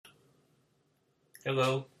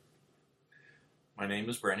Hello, my name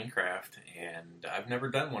is Brandon Kraft, and I've never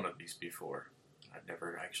done one of these before. I've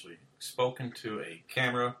never actually spoken to a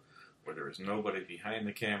camera where there was nobody behind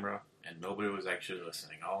the camera and nobody was actually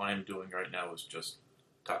listening. All I'm doing right now is just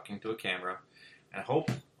talking to a camera and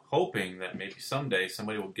hoping that maybe someday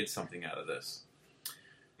somebody will get something out of this.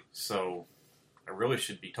 So I really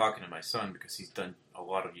should be talking to my son because he's done a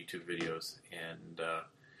lot of YouTube videos, and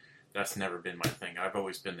that's never been my thing. I've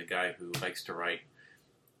always been the guy who likes to write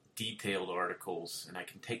detailed articles, and I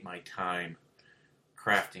can take my time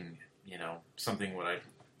crafting, something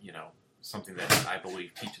something that I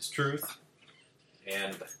believe teaches truth.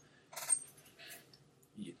 And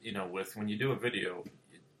with when you do a video,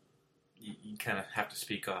 you kind of have to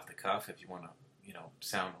speak off the cuff if you want to,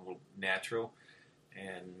 sound a little natural.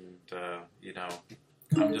 And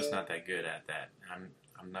I'm just not that good at that. I'm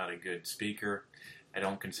not a good speaker. I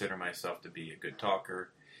don't consider myself to be a good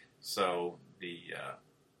talker. So the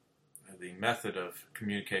method of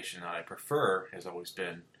communication that I prefer has always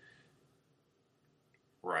been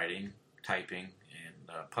writing, typing, and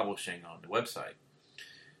publishing on the website.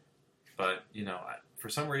 But, for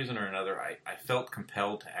some reason or another, I felt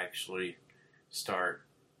compelled to actually start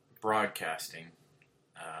broadcasting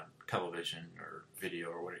television or video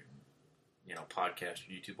or whatever, podcast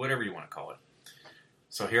or YouTube, whatever you want to call it.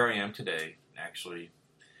 So here I am today, actually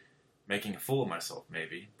making a fool of myself,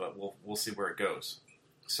 maybe, but we'll see where it goes.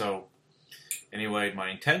 So anyway, my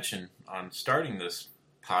intention on starting this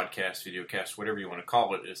podcast, videocast, whatever you want to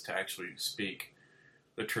call it, is to actually speak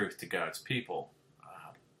the truth to God's people.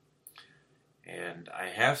 And I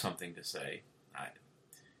have something to say.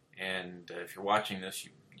 And if you're watching this,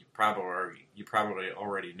 you probably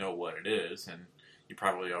already know what it is, and you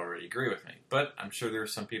probably already agree with me. But I'm sure there are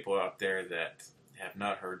some people out there that have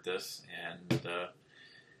not heard this, and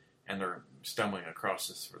they're stumbling across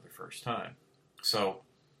this for the first time. So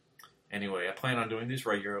anyway, I plan on doing these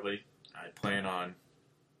regularly. I plan on,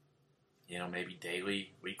 maybe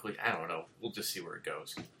daily, weekly. I don't know. We'll just see where it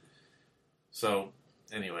goes. So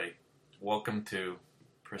anyway, welcome to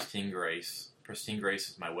Pristine Grace. Pristine Grace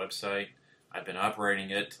is my website. I've been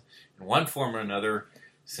operating it in one form or another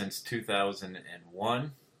since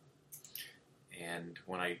 2001. And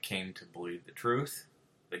when I came to believe the truth,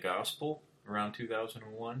 the gospel, around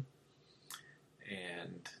 2001.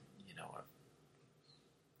 And,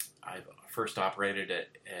 I've first operated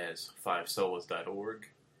it as 5solas.org,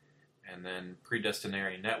 and then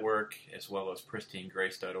Predestinary Network, as well as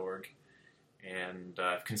pristinegrace.org. And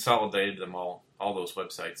I've consolidated them all those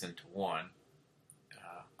websites into one,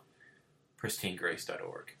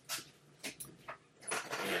 pristinegrace.org.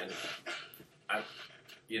 And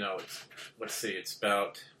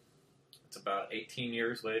it's about 18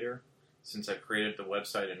 years later since I created the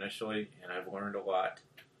website initially, and I've learned a lot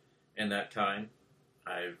in that time.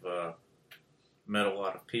 I've met a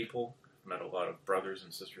lot of people, met a lot of brothers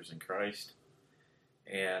and sisters in Christ,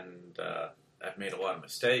 and I've made a lot of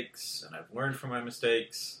mistakes, and I've learned from my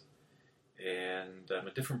mistakes, and I'm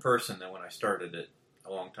a different person than when I started it a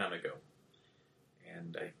long time ago.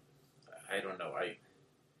 And I don't know,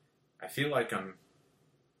 I feel like I'm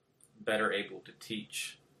better able to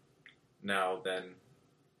teach now than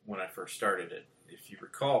when I first started it. If you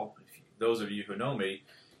recall, those of you who know me,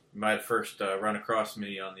 you might have first run across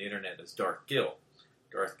me on the internet as Darth Gill.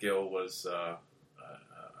 Darth Gill was a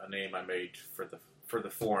name I made for the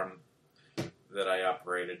forum that I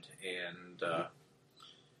operated, and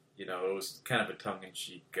it was kind of a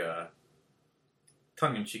tongue-in-cheek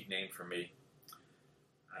name for me.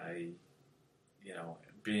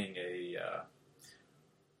 Being a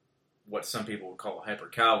what some people would call a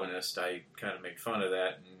hyper-Calvinist, I kind of made fun of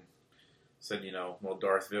that and said, well,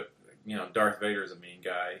 Darth Vader is a mean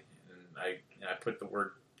guy, and I put the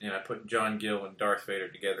word, I put John Gill and Darth Vader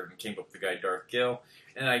together and came up with the guy Darth Gill,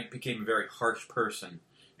 and I became a very harsh person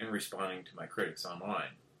in responding to my critics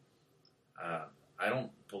online. I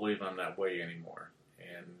don't believe I'm that way anymore,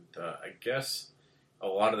 and I guess a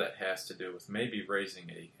lot of that has to do with maybe raising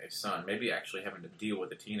a son, maybe actually having to deal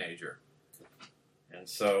with a teenager. And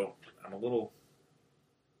so I'm a little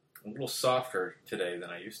softer today than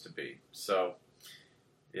I used to be. So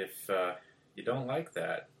if you don't like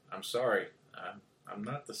that, I'm sorry. I'm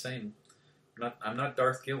not the same. I'm not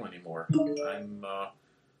Darth Gill anymore. I'm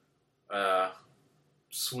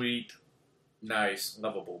sweet, nice,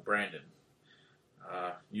 lovable Brandon.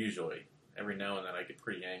 Usually, every now and then I get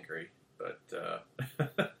pretty angry, but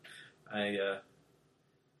I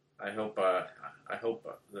hope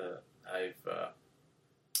I've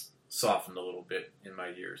softened a little bit in my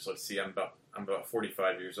years. Let's see, I'm about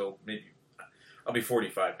 45 years old. Maybe I'll be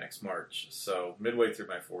 45 next March, so midway through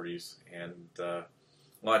my 40s, and a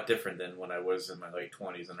lot different than when I was in my late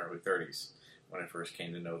 20s and early 30s when I first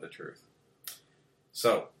came to know the truth.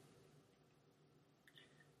 So,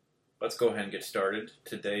 let's go ahead and get started.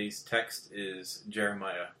 Today's text is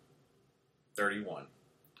Jeremiah 31.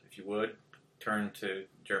 If you would, turn to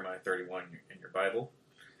Jeremiah 31 in your Bible.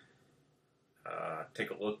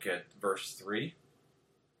 Take a look at verse 3.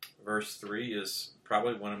 Verse 3 is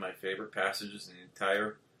probably one of my favorite passages in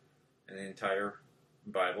the entire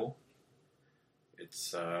Bible.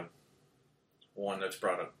 It's one that's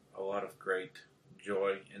brought a lot of great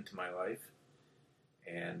joy into my life.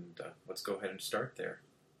 And let's go ahead and start there.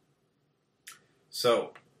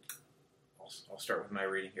 So, I'll start with my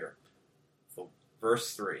reading here.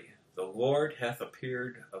 Verse 3, The Lord hath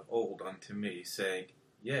appeared of old unto me, saying,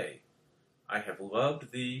 Yea, I have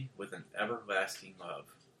loved thee with an everlasting love.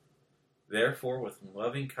 Therefore with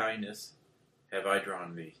loving kindness have I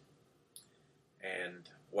drawn thee. And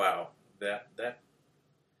wow, that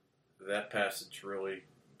passage really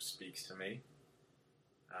speaks to me.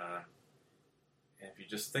 And if you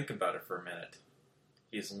just think about it for a minute,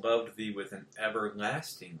 He has loved thee with an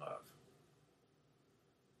everlasting love.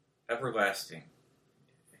 Everlasting.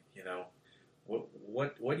 You know,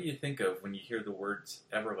 what do you think of when you hear the words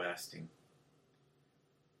everlasting?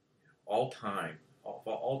 All time.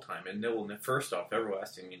 All time. And it will, first off,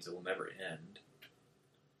 everlasting means it will never end.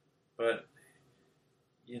 But,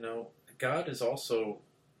 you know, God is also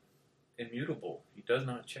immutable. He does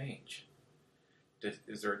not change.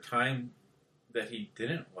 Is there a time that He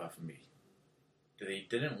didn't love me? That He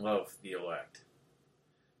didn't love the elect?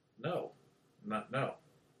 No. No.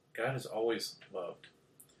 God has always loved.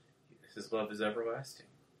 His love is everlasting.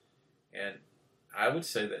 And I would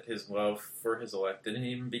say that His love for His elect didn't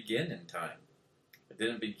even begin in time. It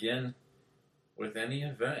didn't begin with any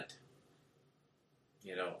event,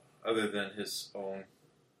 you know, other than His own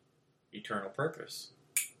eternal purpose.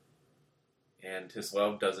 And His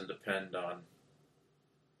love doesn't depend on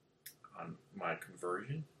my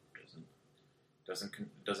conversion.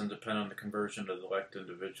 Doesn't depend on the conversion of the elect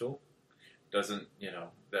individual. Doesn't, you know,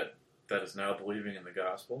 that is now believing in the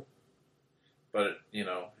gospel. But, you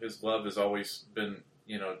know, His love has always been,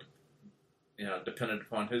 you know, dependent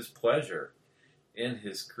upon His pleasure in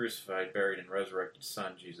His crucified, buried, and resurrected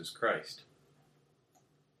Son, Jesus Christ.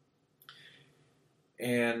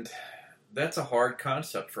 And that's a hard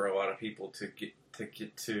concept for a lot of people to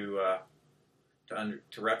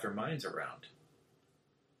wrap their minds around.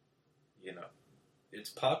 You know, it's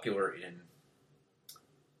popular in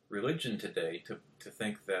religion today to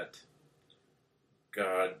think that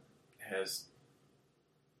God has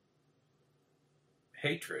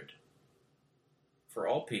hatred for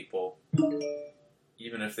all people,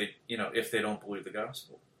 even if they don't believe the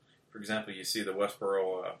gospel. For example, you see the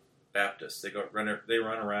Westboro Baptists. They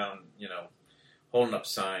run around, you know, holding up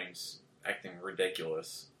signs, acting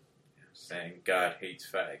ridiculous, saying God hates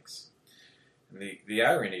fags. And the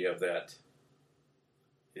irony of that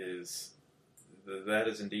is that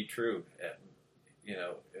is indeed true.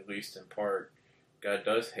 At least in part, God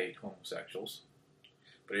does hate homosexuals,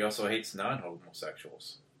 but He also hates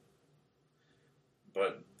non-homosexuals.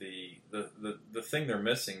 But the thing they're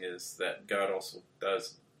missing is that God also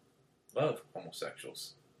does love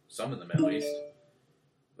homosexuals, some of them at least,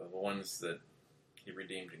 the ones that He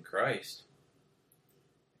redeemed in Christ.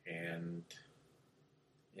 And,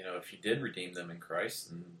 you know, if He did redeem them in Christ,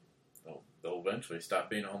 then they'll eventually stop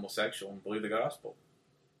being a homosexual and believe the gospel.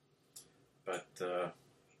 But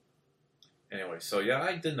anyway, so yeah,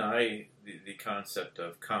 I deny the concept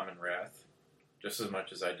of common wrath just as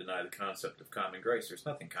much as I deny the concept of common grace. There's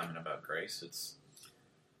nothing common about grace.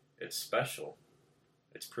 It's special.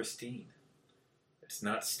 It's pristine. It's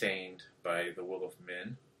not stained by the will of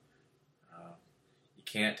men. You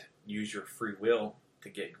can't use your free will to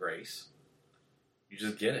get grace. You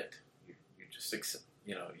just get it. You just accept,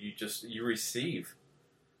 you receive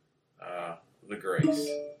the grace.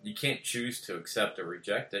 You can't choose to accept or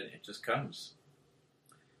reject it. It just comes.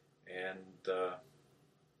 And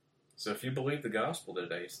so if you believe the gospel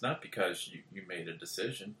today, it's not because you made a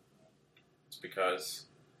decision. It's because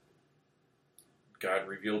God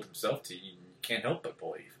revealed Himself to you, and you can't help but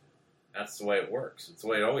believe. That's the way it works. It's the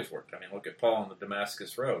way it always worked. I mean, look at Paul on the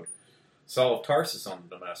Damascus Road. Saul of Tarsus on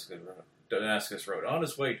the Damascus Road, on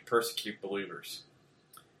his way to persecute believers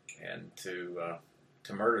and to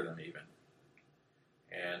murder them even.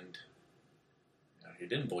 And he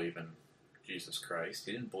didn't believe in Jesus Christ.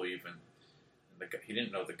 He didn't believe in he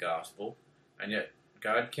didn't know the gospel, and yet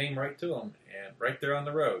God came right to him and right there on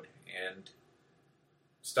the road and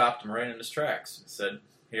stopped him right in his tracks and said,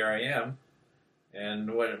 "Here I am.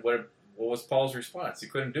 And what was Paul's response? He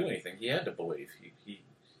couldn't do anything. He had to believe. He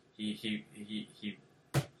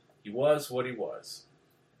was what he was,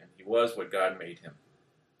 and he was what God made him,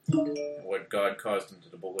 and what God caused him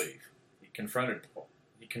to believe. He confronted Paul.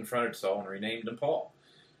 He confronted Saul and renamed him Paul.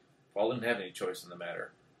 Paul didn't have any choice in the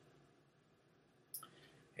matter.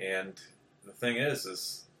 And the thing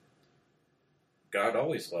is God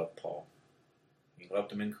always loved Paul. He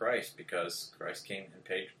loved him in Christ because Christ came and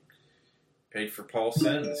paid for Paul's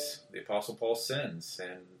sins, the Apostle Paul's sins,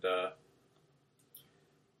 and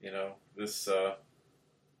this.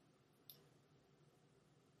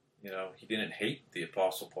 He didn't hate the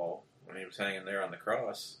Apostle Paul when he was hanging there on the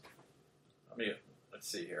cross. Let's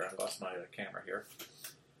see here. I lost my camera here.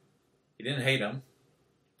 He didn't hate him,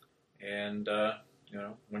 and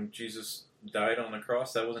when Jesus died on the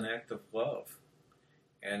cross, that was an act of love.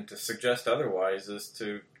 And to suggest otherwise is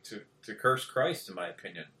to curse Christ, in my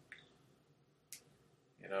opinion.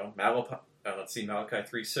 Malachi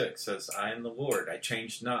 3:6 says, "I am the Lord; I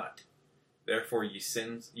change not. Therefore, ye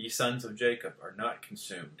sons of Jacob are not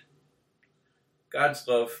consumed." God's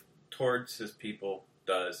love towards his people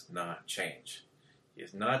does not change. He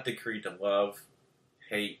is not decreed to love,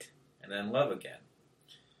 hate, and then love again.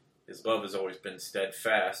 His love has always been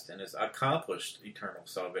steadfast and has accomplished eternal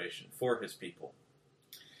salvation for his people.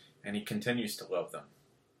 And he continues to love them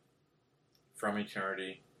from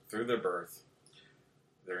eternity through their birth,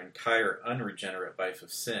 their entire unregenerate life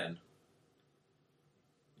of sin.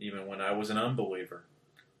 Even when I was an unbeliever,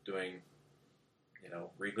 doing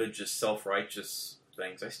religious, self-righteous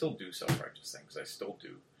things. I still do self-righteous things. I still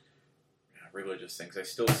do religious things. I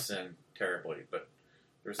still sin terribly, but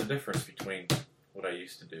there's a difference between what I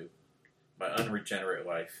used to do. My unregenerate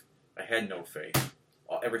life, I had no faith.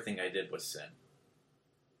 Everything I did was sin.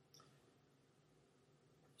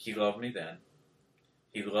 He loved me then.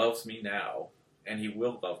 He loves me now, and he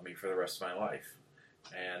will love me for the rest of my life.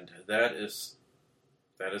 And that is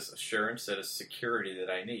assurance, that is security that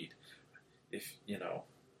I need. If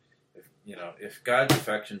God's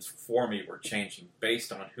affections for me were changing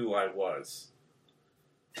based on who I was,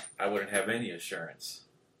 I wouldn't have any assurance.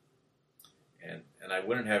 And I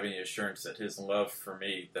wouldn't have any assurance that his love for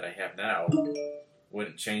me that I have now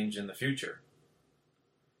wouldn't change in the future.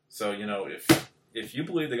 So, if you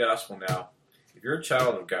believe the gospel now, if you're a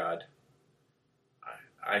child of God,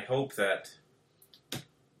 I hope that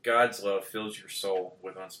God's love fills your soul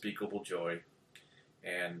with unspeakable joy.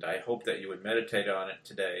 And I hope that you would meditate on it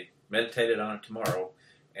today, meditate on it tomorrow,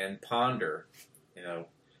 and ponder,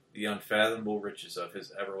 the unfathomable riches of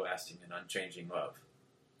his everlasting and unchanging love.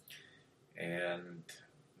 And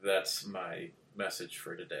that's my message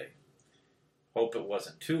for today. Hope it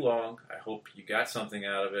wasn't too long. I hope you got something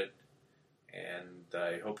out of it. And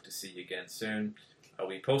I hope to see you again soon. I'll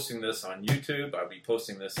be posting this on YouTube. I'll be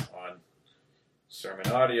posting this on Sermon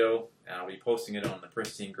Audio, and I'll be posting it on the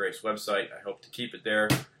Pristine Grace website. I hope to keep it there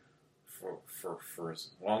for as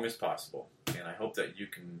long as possible, and I hope that you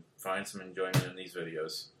can find some enjoyment in these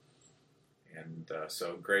videos. And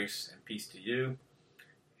so grace and peace to you,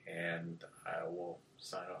 and I will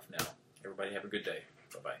sign off now. Everybody have a good day.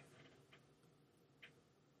 Bye-bye.